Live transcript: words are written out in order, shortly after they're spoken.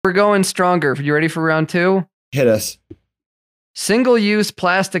We're going stronger. You ready for round two? Hit us. Single-use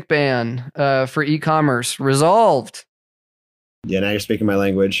plastic ban for e-commerce resolved. Yeah, now you're speaking my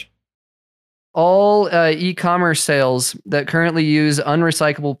language. All e-commerce sales that currently use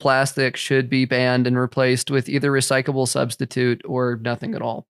unrecyclable plastic should be banned and replaced with either recyclable substitute or nothing at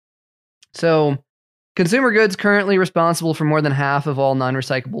all. So, consumer goods currently responsible for more than half of all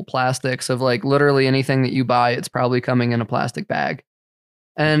non-recyclable plastics. Of like literally anything that you buy, it's probably coming in a plastic bag.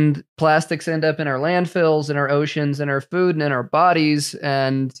 And plastics end up in our landfills, in our oceans, in our food, and in our bodies.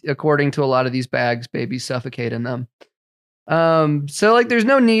 And according to a lot of these bags, babies suffocate in them. So like there's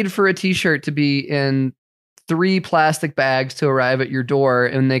no need for a t-shirt to be in 3 plastic bags to arrive at your door,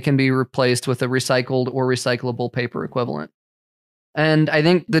 and they can be replaced with a recycled or recyclable paper equivalent. And I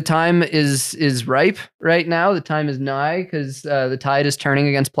think the time is ripe right now. The time is nigh because the tide is turning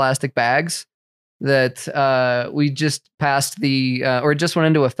against plastic bags. That we just passed or just went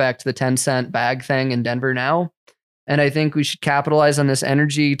into effect, the 10-cent bag thing in Denver now. And I think we should capitalize on this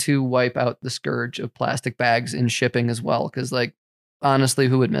energy to wipe out the scourge of plastic bags in shipping as well. Because, like, honestly,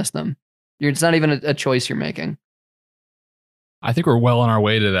 who would miss them? It's not even a choice you're making. I think we're well on our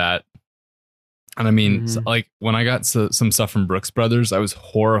way to that. And I mean, like, when I got some stuff from Brooks Brothers, I was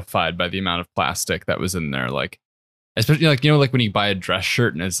horrified by the amount of plastic that was in there. Like, especially, like, you know, like when you buy a dress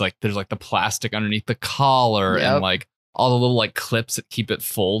shirt and it's like, there's like the plastic underneath the collar and like all the little like clips that keep it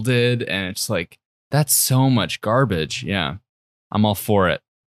folded. And it's like, that's so much garbage. Yeah, I'm all for it.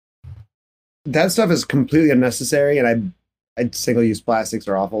 That stuff is completely unnecessary, and I single-use plastics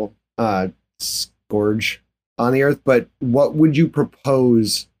are awful. Scourge on the earth. But what would you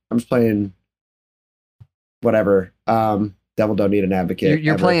propose? I'm just playing whatever. Devil don't need an advocate.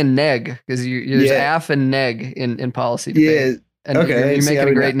 You're playing neg because there's AF and neg in policy debate. Yeah. And okay. you're making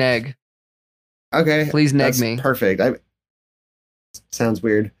a great neg. Okay. Please neg me. Perfect. Sounds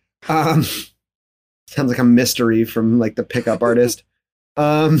weird. Sounds like a mystery from like the pickup artist.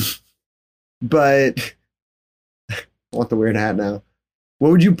 But I want the weird hat now.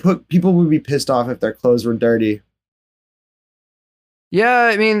 What would you put? People would be pissed off if their clothes were dirty. Yeah,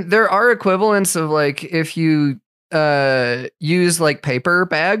 I mean, there are equivalents of like if you use like paper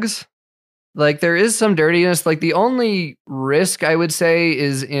bags, like there is some dirtiness. Like the only risk I would say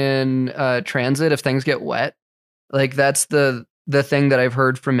is in transit if things get wet. Like that's the thing that I've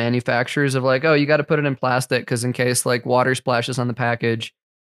heard from manufacturers of like, oh, you got to put it in plastic because in case like water splashes on the package,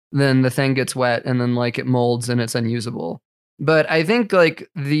 then the thing gets wet and then like it molds and it's unusable. But I think like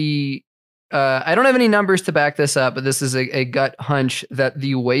I don't have any numbers to back this up, but this is a gut hunch that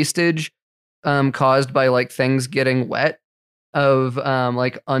the wastage caused by like things getting wet of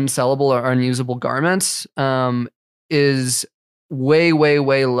like unsellable or unusable garments is way, way,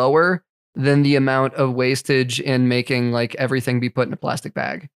 way lower than the amount of wastage in making like everything be put in a plastic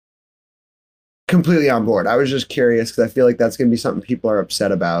bag. Completely on board. I was just curious because I feel like that's going to be something people are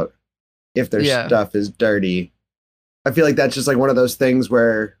upset about if their stuff is dirty. I feel like that's just like one of those things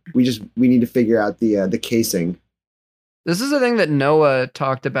where we need to figure out the casing. This is a thing that NOAA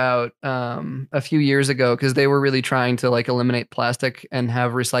talked about a few years ago because they were really trying to like eliminate plastic and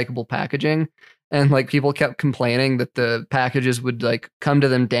have recyclable packaging. And like people kept complaining that the packages would like come to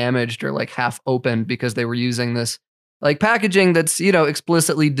them damaged or like half open because they were using this like packaging that's, you know,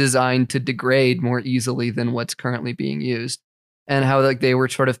 explicitly designed to degrade more easily than what's currently being used. And how like they were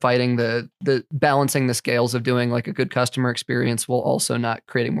sort of fighting the balancing the scales of doing like a good customer experience while also not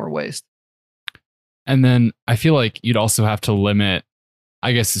creating more waste. And then I feel like you'd also have to limit,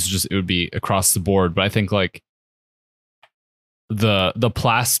 I guess it would be across the board, but I think like the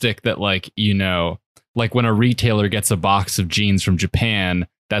plastic that like, you know, like when a retailer gets a box of jeans from Japan,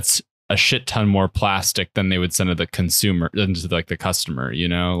 that's a shit ton more plastic than they would send to the consumer, than to like the customer, you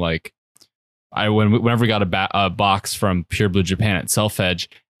know, like whenever we got a box from Pure Blue Japan at Self Edge,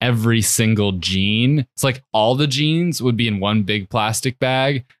 every single jean, it's like all the jeans would be in one big plastic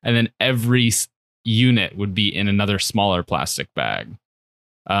bag, and then every unit would be in another smaller plastic bag.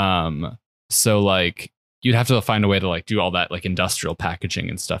 So like you'd have to find a way to like do all that like industrial packaging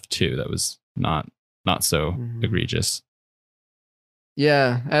and stuff too. That was not so egregious.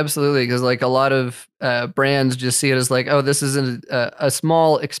 Yeah, absolutely. Because like a lot of brands just see it as like, oh, this is a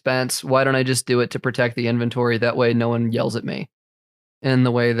small expense. Why don't I just do it to protect the inventory? That way no one yells at me in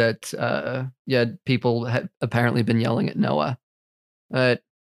the way that, people have apparently been yelling at NOAA. But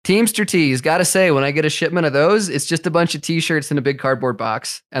Teamster Tees, gotta say, when I get a shipment of those, it's just a bunch of t-shirts in a big cardboard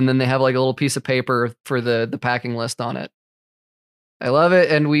box. And then they have like a little piece of paper for the packing list on it. I love it.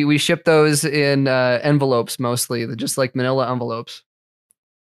 And we ship those in envelopes mostly. They're just like manila envelopes.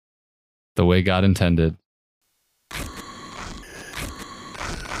 The way God intended.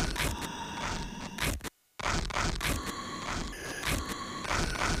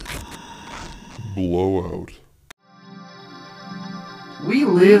 blowout. We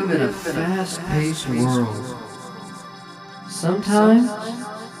live in a fast-paced world. Sometimes,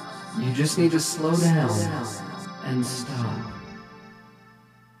 you just need to slow down and stop.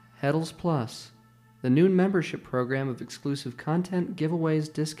 Heddles Plus, the new membership program of exclusive content,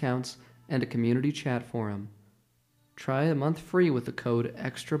 giveaways, discounts, and a community chat forum. Try a month free with the code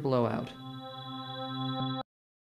EXTRABLOWOUT.